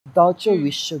Dolce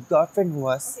wish your girlfriend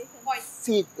was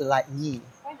fit like me.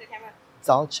 Point the camera.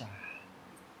 Dolce.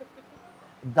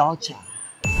 Dolce.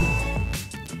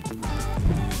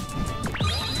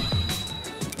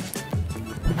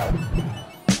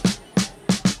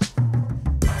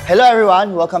 Hello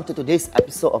everyone, welcome to today's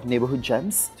episode of Neighbourhood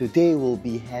Gems. Today we'll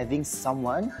be having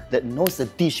someone that knows the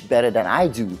dish better than I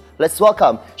do. Let's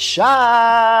welcome Shash!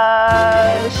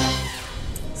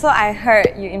 So I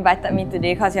heard you invited me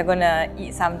today because you're gonna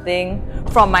eat something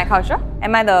from my culture.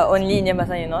 Am I the only Indian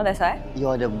person you know? That's why?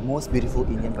 You're the most beautiful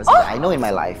Indian person that I know in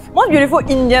my life. Most beautiful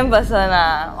Indian person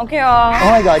Okay Oh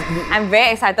my god. I'm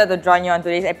very excited to join you on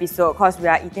today's episode because we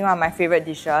are eating one of my favourite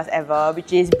dishes ever,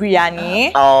 which is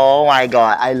biryani. Oh my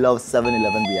god, I love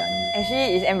 7-Eleven biryani.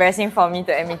 Actually, it's embarrassing for me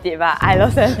to admit it, but I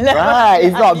love 7-Eleven. Right,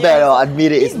 it's not bad, I'll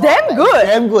admit it. It's damn good.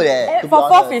 Damn good to For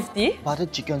be honest. $4.50. Butter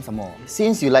chicken some more.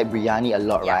 Since you like biryani a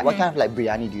lot, right? What kind of like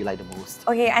biryani do you like the most?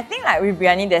 Okay, I think like with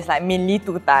biryani, there's like mainly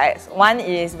two types. One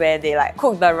is where they like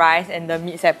cook the rice and the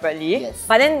meat separately. Yes.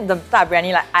 But then the type of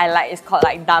biryani like I like is called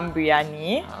like dum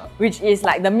biryani, which is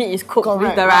like the meat is cooked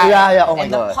with the rice. Yeah, oh my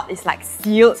and god. the pot is like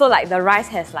sealed. So like the rice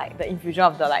has like the infusion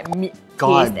of the like meat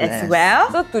God taste bless. as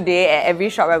well. So today at every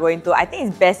shop we're going to, I think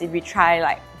it's best if we try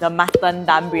like the mutton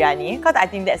dum biryani because I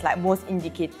think that's like most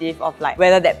indicative of like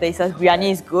whether that place's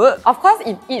biryani is good. Of course,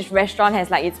 if each restaurant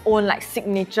has like its own like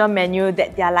signature menu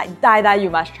that they're like die you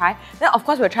must try, then of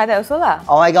course we'll try that also lah.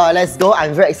 Oh my god, let's go.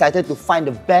 I'm very excited to find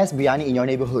the best biryani in your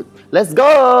neighborhood. Let's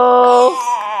go!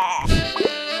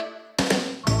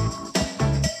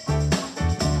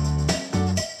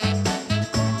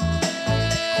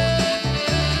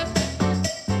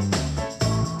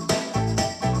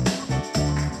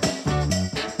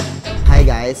 Hi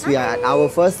guys, we are at our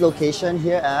first location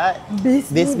here at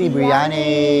Bismi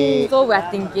Biryani. So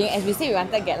we're thinking, as we said, we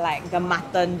wanted to get like the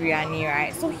mutton biryani,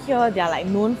 right? So here they're like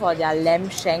known for their lamb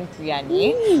shank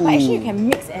biryani. But actually you can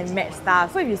mix and match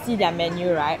stuff. So if you see their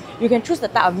menu, right, you can choose the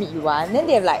type of meat you want. Then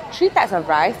they have like 3 types of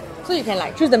rice. So you can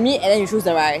like choose the meat and then you choose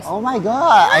the rice. Oh my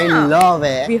god, I love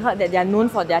it. We heard that they're known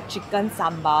for their chicken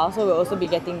sambal, so we'll also be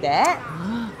getting that.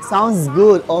 Sounds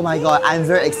good. Oh my god, I'm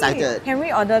very excited. Can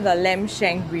we order the lamb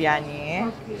shank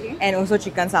biryani? Okay. And also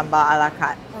chicken sambal a la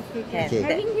carte. Okay. Can. Okay.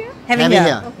 Having here? Having Having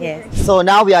here. here. Yes. So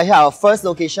now we are here, our first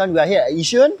location. We are here at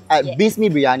Yishun at Yes. Bismi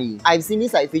Biryani. I've seen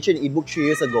this like featured in Eatbook 3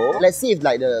 years ago. Let's see if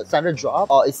like the standard drop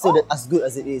or it's still as good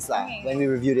as it is when we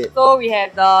reviewed it. So we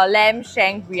have the lamb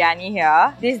shank biryani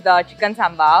here. This is the chicken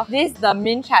sambal. This is the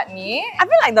mint chutney. I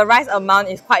feel like the rice amount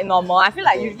is quite normal. I feel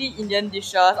like usually Indian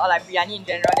dishes or like biryani in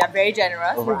general, they're very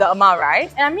generous with the amount of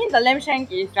rice. And I mean the lamb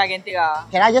shank is gigantic.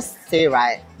 Can I just say,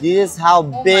 right, this is how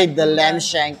big my the lamb goodness.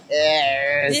 shank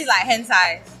This is. is like hand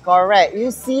size. Correct.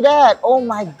 You see that? Oh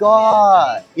my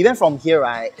god. Even from here,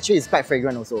 right, actually it's quite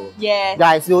fragrant also. Yes.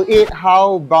 Guys, you'll eat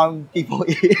how brown people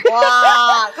eat.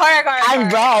 Wow. Correct. I'm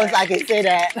brown, so I can say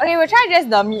that. Okay, we'll try just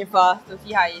the meat first to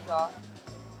see how it is.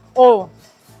 Oh.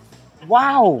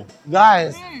 Wow,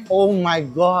 guys. Oh my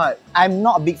god. I'm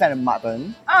not a big fan of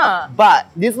mutton. But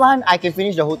this one, I can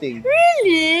finish the whole thing.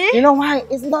 Really? You know why?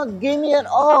 It's not gamey at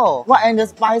all. What? And the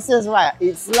spices, right?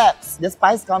 It slaps. The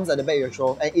spice comes at the back of your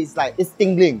throat and it's like, it's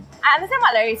tingling. I understand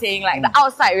what Lery is saying, like the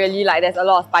outside really like there's a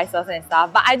lot of spices and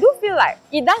stuff, but I do feel like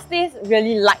it does taste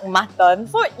really like mutton.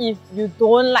 So if you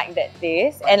don't like that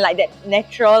taste and like that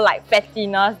natural like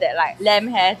fattiness that like lamb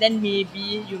has, then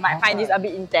maybe you might find this a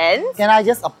bit intense. Can I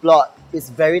just applaud? It's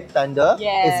very tender.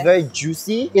 Yes. It's very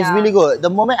juicy. It's Yeah. really good. The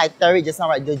moment I tear it just now,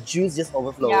 right, the juice just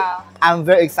overflows. Yeah. I'm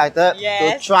very excited to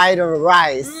Yes. try the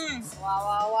rice.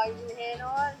 Wow, you hand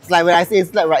on. It's like when I say it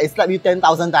slap, right, it slapped you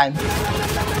 10,000 times.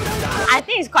 I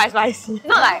think it's quite spicy. It's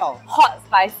not like Wow. hot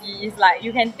spicy. It's like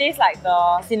you can taste like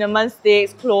the cinnamon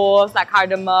sticks, cloves, like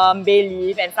cardamom, bay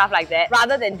leaf and stuff like that,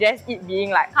 rather than just it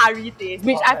being like curry taste,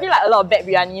 which I feel like a lot of bad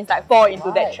biryanis like fall into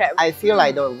that trap. I feel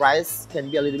like the rice can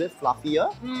be a little bit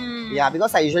fluffier. Yeah,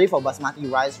 because like usually for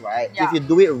basmati rice, right, Yeah. if you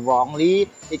do it wrongly,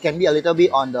 it can be a little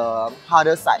bit on the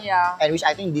harder side. Yeah. And which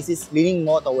I think this is leaning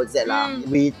more towards that.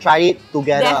 We tried it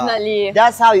together. Definitely.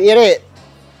 That's how you eat it.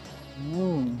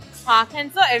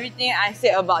 Cancel everything I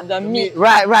said about the meat.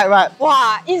 Right.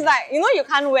 Wow, it's like, you know, you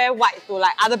can't wear white to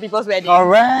like other people's weddings.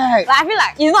 Correct. Like, I feel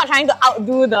like he's not trying to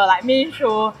outdo the like main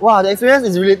show. Wow, the experience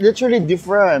is really literally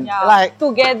different. Yeah. Like,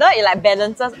 together it like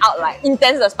balances out like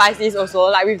intense the spices also,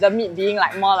 like with the meat being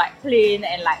like more like plain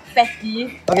and like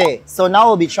fatty. okay, so now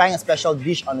we'll be trying a special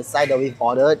dish on the side that we've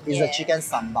ordered. It's a Yeah. chicken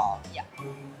sambal. Yeah.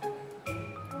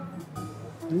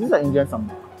 This is an Indian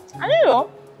sambal. I don't know.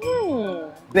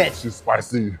 Bitch. It's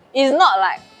spicy. It's not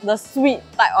like the sweet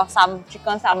type of some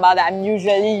chicken sambal that I'm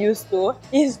usually used to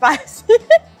is spicy.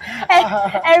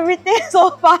 And everything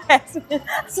so far has been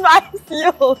spicy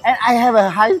also. And I have a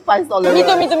high spice tolerance. Me too,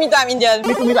 I'm Indian.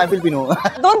 Me too, I'm Filipino.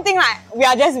 Don't think like we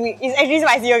are just weak. It's actually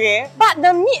spicy, okay? But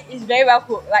the meat is very well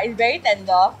cooked. Like it's very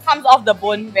tender, comes off the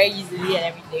bone very easily and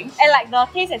everything. And like the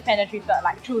taste has penetrated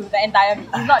like through the entire meat.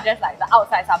 It's not just like the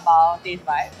outside sambal taste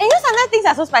vibe. And you know sometimes things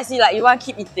are so spicy like you want to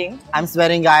keep eating. I'm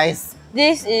sweating, guys.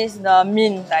 This is the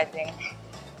mint, I think.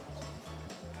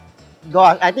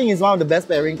 God, I think it's one of the best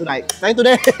pairing tonight. Like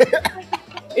today.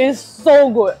 It's so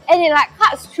good. And it like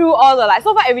cuts through all the like,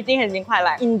 so far everything has been quite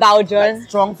like indulgent. Like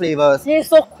strong flavors. It's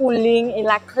so cooling, it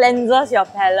like cleanses your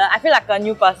palate. I feel like a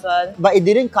new person. But it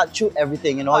didn't cut through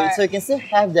everything, you know. Correct. So you can still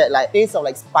have that like taste of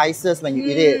like spices when you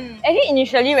eat it. Actually,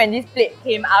 initially when this plate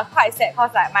came, I was quite sad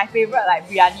because like my favorite like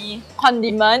biryani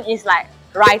condiment is like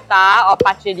raita or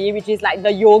pachedi, which is like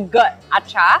the yogurt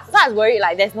achar. So I was worried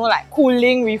like there's no like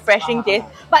cooling, refreshing taste.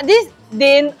 But this,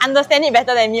 they understand it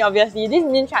better than me obviously. This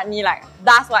mint chutney like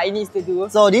does what it needs to do.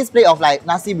 So this plate of like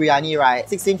Nasi Biryani, right,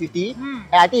 16.50, and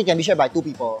I think it can be shared by 2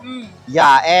 people.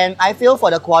 Yeah, and I feel for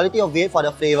the quality of it, for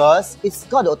the flavors, it's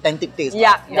got the authentic taste.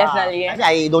 Yeah, right? definitely. I mean,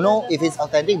 I don't know if it's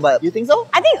authentic, but you think so?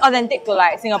 I think it's authentic to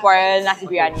like Singaporean Nasi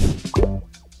Biryani.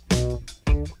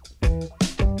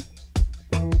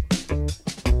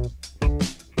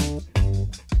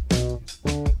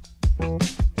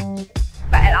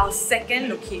 Our second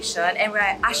location, and we're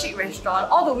at Aashiq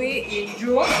Restaurant all the way in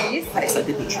Jurong East. I'm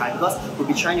excited to try because we'll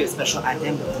be trying your special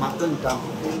item, the mutton dum.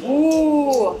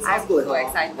 Ooh, I'm good, so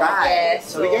excited. Right.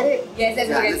 Yes. Shall we get it? Yes, let's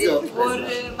Yeah, get let's it. go. For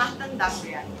the mutton dum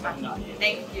biryani.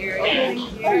 Thank you.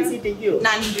 How do you say thank you?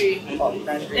 Nandri. Oh,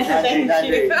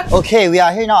 nandri. Okay, we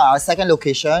are here now at our second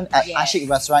location at Aashiq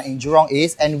Restaurant in Jurong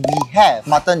East, and we have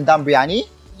mutton dum biryani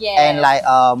and like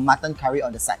mutton curry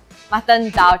on the side.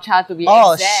 Mutton dalcha to be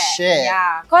Oh, exact. shit.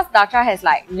 Yeah. Because dalcha has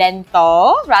like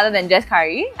lentil rather than just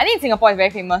curry. I think Singapore is very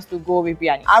famous to go with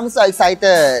biryani. I'm so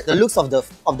excited. The looks of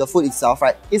the food itself,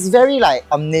 right? It's very like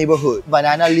neighborhood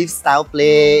banana leaf style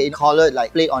plate. Colored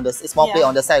like plate on the small plate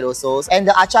on the side also. And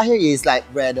the achar here is like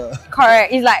redder.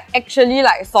 Correct. It's like actually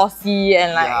like saucy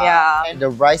and like And the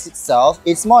rice itself,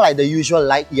 it's more like the usual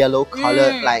light yellow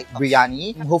colored like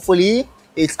biryani. Hopefully,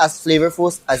 it's as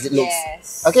flavorful as it looks.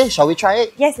 Yes. Okay, shall we try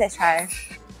it? Yes, let's try.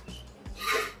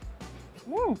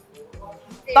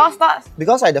 Start.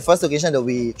 Because like the first location that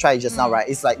we tried just now, right,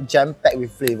 it's like jam-packed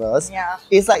with flavors. Yeah.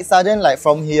 It's like sudden like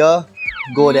from here,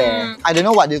 go there. I don't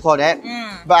know what they call that,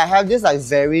 but I have this like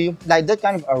very, like that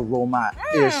kind of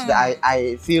aroma-ish that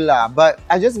I feel lah. But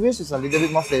I just wish it's a little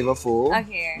bit more flavorful.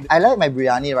 Okay. I like my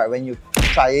biryani, right, when you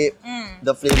try it,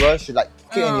 the flavor should like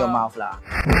kick in your mouth lah.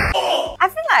 I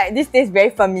feel like this tastes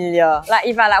very familiar. Like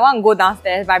if I like want to go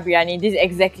downstairs buy biryani, this is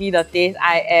exactly the taste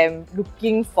I am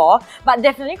looking for. But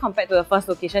definitely compared to the first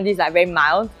location, this is like very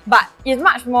mild. But it's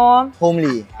much more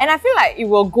homely. And I feel like it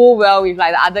will go well with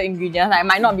like the other ingredients. Like it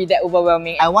might not be that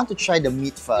overwhelming. I want to try the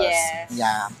meat first. Yes.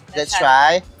 Yeah. Let's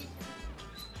try.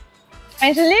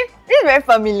 Actually, this is very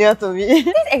familiar to me. This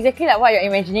is exactly like what you're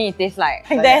imagining it tastes like.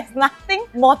 There's nothing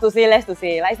more to say, less to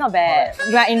say. Like, it's not bad.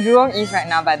 We are in Jurong East right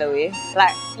now, by the way.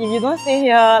 Like, if you don't stay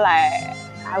here, like,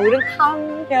 I wouldn't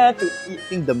come here to eat. I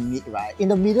think the meat, right, in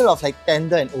the middle of like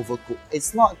tender and overcooked.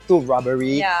 It's not too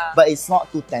rubbery, but it's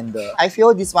not too tender. I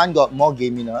feel this one got more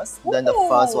gaminess than the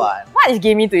first one. What is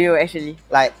gamey to you actually?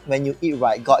 Like when you eat,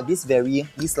 right, got this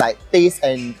like taste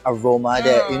and aroma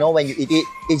that, you know, when you eat it,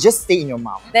 it just stay in your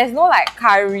mouth. There's no like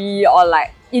curry or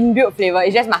like inbuilt flavor.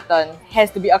 It's just mutton. Has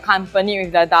to be accompanied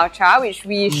with the dalcha, which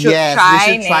we should try.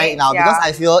 We should try it now because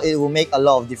I feel it will make a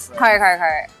lot of difference.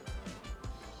 Correct.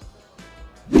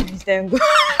 It's damn good.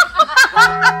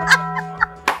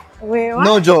 Wait, what?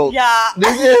 No joke. Yeah.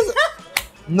 This is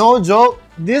no joke.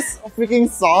 This freaking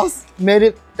sauce made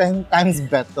it 10 times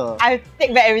better. I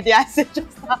take back everything I said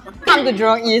just now. Come to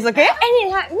Jurong East, okay? And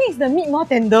it like makes the meat more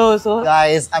tender also.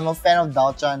 Guys, I'm a fan of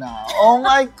dalcha now. Oh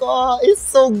my god, it's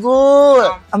so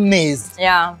good. Amazed.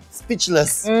 Yeah.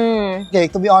 Speechless. Okay,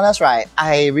 to be honest, right,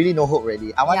 I really no hope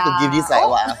already. I want to give this like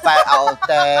what, 5 out of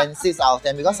 10, 6 out of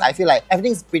 10 because I feel like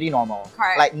everything's pretty normal.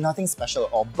 Correct. Like nothing special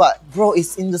at all. But bro,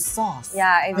 it's in the sauce.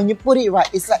 Yeah. When you put it right,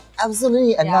 it's like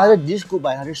absolutely another dish cooked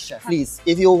by another chef. Please,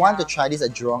 if you want to try this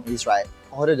at Jurong East, right,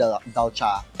 order the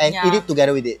dalcha and eat it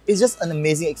together with it. It's just an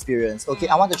amazing experience. Okay,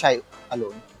 I want to try it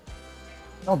alone.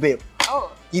 No, babe.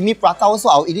 Oh. Give me prata also,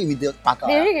 I'll eat it with the prata.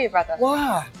 They really give you prata.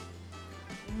 Wow.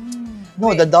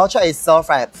 No, the dalcha itself,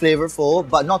 right, flavorful,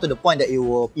 but not to the point that it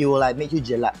will like make you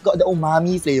jelak. Got the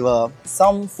umami flavor.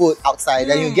 Some food outside,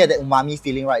 then you get the umami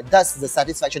feeling, right? That's the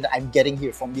satisfaction that I'm getting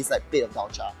here from this like plate of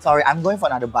dalcha. Sorry, I'm going for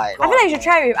another bite. I feel like you should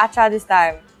try it with achar this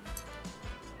time.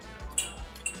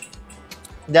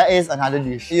 There is another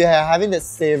dish. You are having the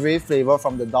savory flavor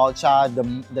from the dalcha,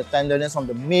 the tenderness from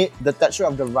the meat, the texture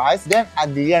of the rice. Then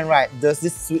at the end, right, there's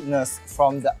this sweetness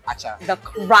from the achar. The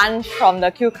crunch from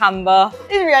the cucumber.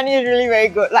 This biryani is really very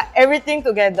good. Like everything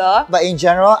together. But in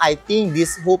general, I think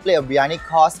this whole plate of biryani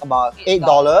costs about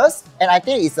 $8. And I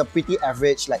think it's a pretty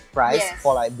average like price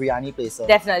for like biryani places.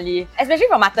 Definitely. Especially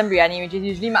for mutton biryani, which is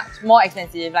usually much more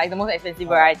expensive, like the most expensive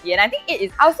variety. And I think it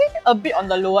is, I would say, a bit on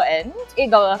the lower end.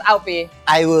 $8, I'll pay.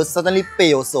 I will certainly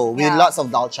pay also with lots of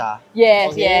dalcha.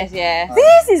 Yes, Okay. yes.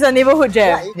 This is a neighbourhood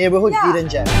gem. Yeah, neighbourhood hidden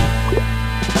gem.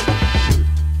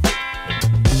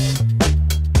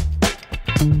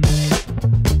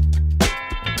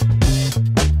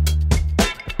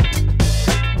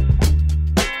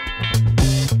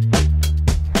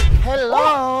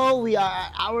 Hello, we are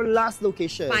at our last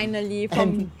location. Finally,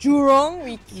 from Jurong,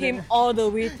 we came all the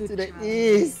way to the Changi.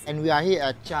 east. And we are here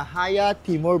at Cahaya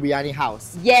Timur Biryani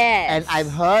House. Yes. And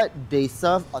I've heard they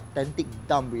serve authentic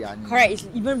dum biryani. Correct, it's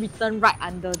even written right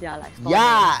under their like store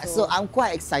Yeah, name, so I'm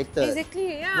quite excited.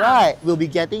 Exactly, yeah. Right, we'll be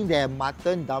getting their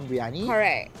mutton dum biryani.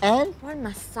 Correct. And Prawn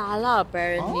masala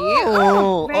apparently.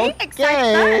 okay. Very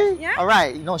excited. Yeah.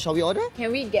 Alright, shall we order?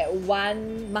 Can we get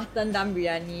one mutton dum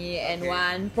biryani and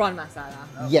one prawn masala?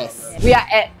 Yes. We are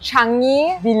at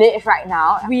Changi village right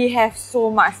now. We have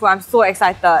so much food. I'm so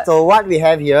excited. So what we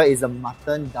have here is a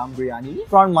mutton dum biryani,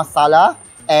 prawn masala,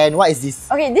 and what is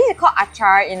this? Okay, this is called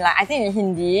achar in like, I think in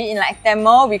Hindi. In like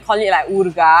Tamil, we call it like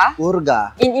urga.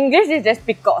 Urga. In English, it's just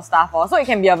pickled stuff. So it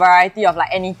can be a variety of like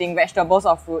anything, vegetables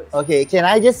or fruits. Okay, can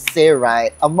I just say,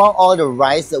 right, among all the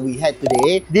rice that we had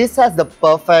today, this has the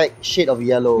perfect shade of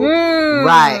yellow.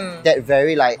 Right, that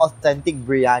very like authentic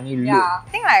biryani look. Yeah, I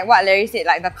think like what Lery said,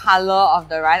 like the color of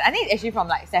the rice, I think it's actually from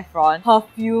like saffron,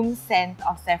 perfume scent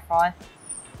of saffron.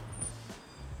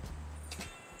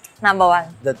 Number one.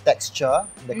 The texture,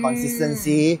 the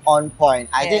consistency, on point.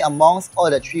 I think amongst all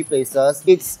the three places,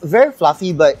 it's very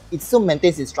fluffy, but it still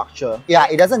maintains its structure. Yeah,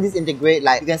 it doesn't disintegrate.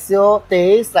 Like, you can still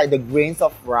taste like the grains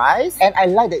of rice. And I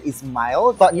like that it's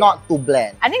mild, but not too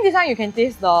bland. I think this one you can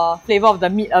taste the flavor of the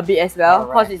meat a bit as well,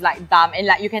 because it's like dum, and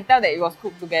like you can tell that it was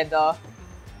cooked together.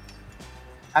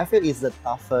 I feel it's the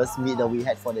toughest meat that we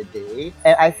had for the day.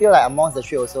 And I feel like amongst the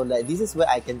three also, like this is where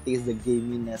I can taste the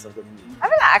gaminess of the meat. I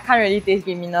feel like I can't really taste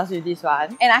gaminess with this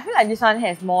one. And I feel like this one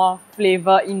has more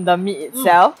flavor in the meat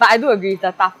itself. But I do agree it's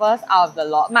the toughest out of the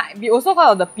lot. Might be also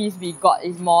because of the piece we got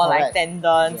is more like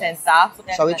tendons and stuff.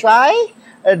 So shall we try?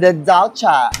 The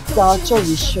dalcha. Dalcha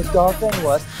wish your girlfriend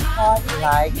was hot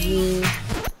like me.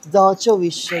 Dalcha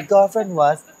wish your girlfriend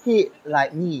was hit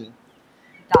like me.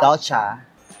 Dalcha.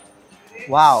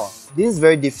 Wow, this is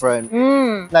very different.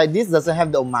 Like this doesn't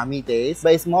have the umami taste,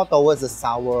 but it's more towards the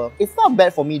sour. It's not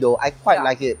bad for me though. I quite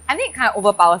like it. I think it kind of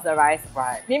overpowers the rice.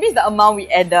 Right. Maybe it's the amount we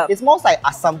add up. It's more like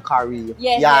Assam curry.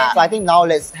 Yes. So I think now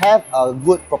let's have a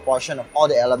good proportion of all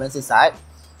the elements inside.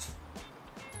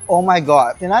 Oh my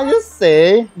god, can I just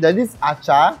say that this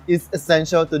achar is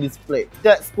essential to this plate.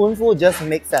 That spoonful just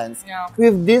makes sense. Yeah.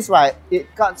 With this, right,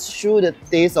 it cuts through the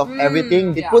taste of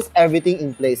everything. It puts everything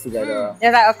in place together.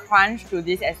 There's like a crunch to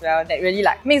this as well that really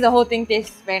like makes the whole thing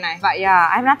taste very nice. But yeah,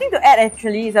 I have nothing to add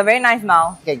actually. It's a very nice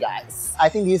mouth. Okay guys, I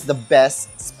think this is the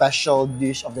best special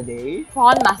dish of the day.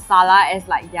 Prawn masala is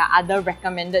like their other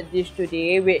recommended dish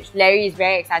today, which Lery is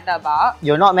very excited about.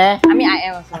 You're not, meh? I mean, I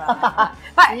am also.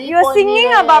 But you were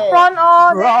singing about prawn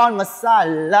prawn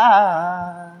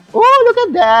masala. Oh, look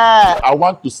at that. I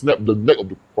want to snap the neck of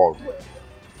the prawn.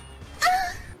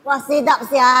 Wah, sedap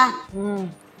sia.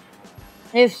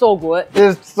 It's so good.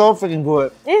 It's so freaking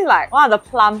good. This is like one of the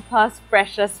plumpest,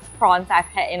 freshest prawns I've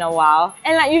had in a while.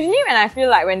 And like usually when I feel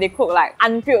like when they cook like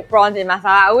unpeeled prawns in masala,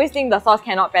 I always think the sauce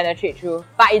cannot penetrate through.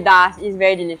 But it does. It's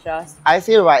very delicious. I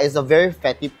feel right, it's a very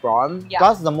fatty prawn. Yeah.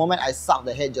 Because the moment I suck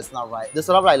the head just now, right, there's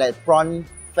sort of like prawn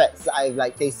fats that I'm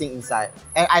like tasting inside.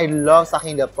 And I love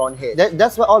sucking the prawn head.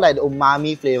 That's where all like the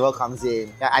umami flavor comes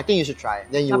in. Yeah, I think you should try.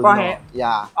 Then you The will prawn know. head?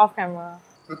 Yeah. Off camera.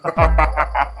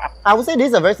 I would say this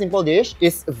is a very simple dish.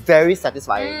 It's very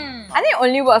satisfying. I think it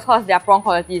only works because their prawn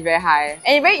quality is very high.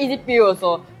 And it's very easy to peel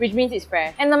also, which means it's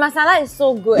fresh. And the masala is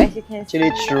so good as you can see.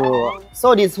 Actually true.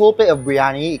 So this whole plate of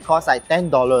biryani, it costs like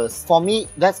 $10. For me,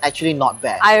 that's actually not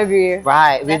bad. I agree.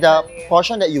 Right, with Definitely. the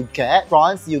portion that you get,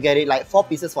 prawns, you get it like 4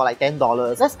 pieces for like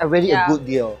 $10. That's already a good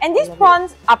deal. And these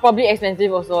prawns are probably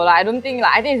expensive also. Like I don't think,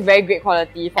 like I think it's very great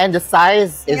quality. And the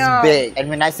size is big. And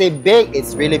when I say big,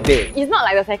 it's really big. It's not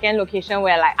like the second location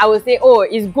where like I would say, oh,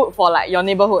 it's good for like your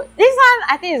neighborhood. This one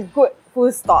I think is good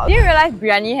Full stop. Didn't realize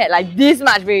biryani had like this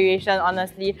much variation,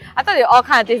 honestly. I thought they all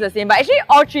kind of taste the same, but actually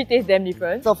all three taste damn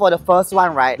different. So for the first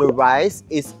one, right, the rice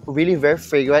is really very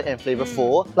fragrant and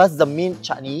flavorful. Plus the mint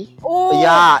chutney. Oh,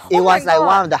 yeah, it oh was my like God.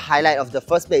 one of the highlight of the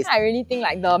first place. I really think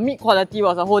like the meat quality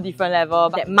was a whole different level.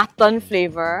 But that mutton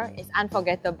flavor is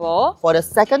unforgettable. For the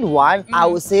second one, I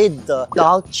would say the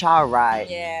dal cha, right?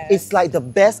 Yes. It's like the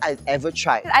best I've ever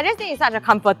tried. I just think it's such a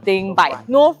comforting bite.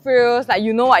 No frills, like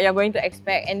you know what you're going to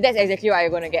expect, and that's exactly what you're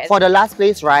going to get. For the last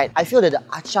place, right, I feel that the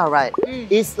achar, right,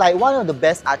 is like one of the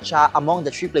best achar among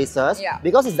the three places. Yeah.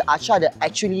 Because it's the achar that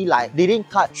actually like didn't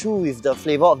cut through with the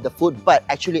flavor of the food, but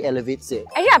actually elevates it.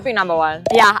 Actually, I pick number one.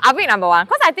 Yeah, I pick number one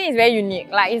because I think it's very unique.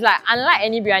 Like it's like unlike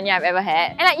any biryani I've ever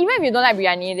had. And like even if you don't like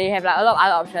biryani, they have like a lot of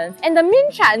other options. And the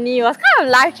mint chutney was kind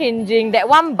of life changing. That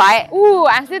one bite, ooh,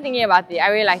 I'm still thinking about it. I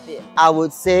really liked it. I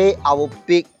would say I will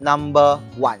pick number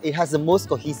one. It has the most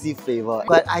cohesive flavor,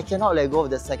 but I cannot let go of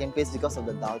the second place because of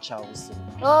the dal cha also.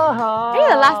 I think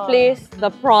the last place, the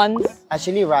prawns.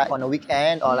 Actually, right, on a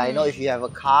weekend or like, you know, if you have a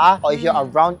car or if you're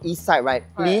around east side, right,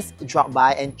 please drop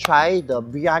by and try the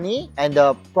biryani and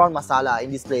the prawn masala in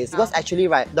this place. Because actually,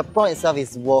 right, the prawn itself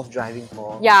is worth driving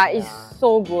for. Yeah, it's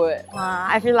so good.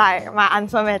 I feel like my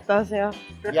answer matters here.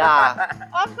 Yeah.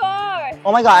 Of course.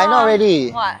 Oh my god, I know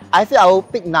already. What? I feel I will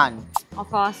pick naan. Of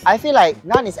course. I feel like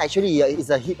naan is actually is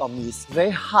a hit or miss. Very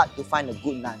hard to find a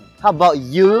good naan. How about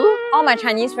you? All my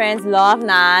Chinese friends love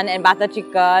naan and butter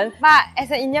chicken. But as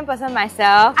an Indian person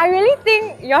myself, I really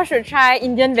think you all should try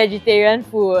Indian vegetarian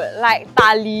food like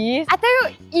thalis. I tell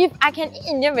you, if I can eat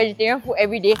Indian vegetarian food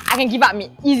every day, I can give up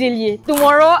meat easily.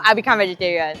 Tomorrow, I become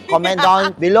vegetarian. Comment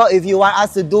down below if you want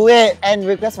us to do it and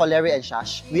request for Lery and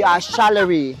Shash. We are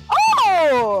Shallery.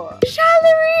 Oh!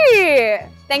 Shallery!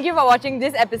 Thank you for watching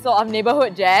this episode of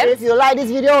Neighbourhood Gems. If you like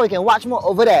this video, you can watch more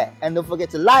over there. And don't forget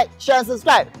to like, share and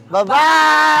subscribe. Bye-bye!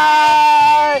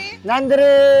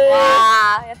 Nandri!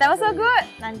 Wow, that was so good.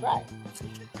 Nandri.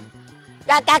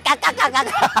 Now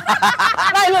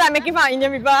you look like making fun of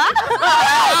Indian people.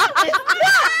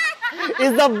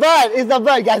 It's the bird! It's the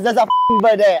bird, guys. There's a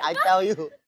bird there, I tell you.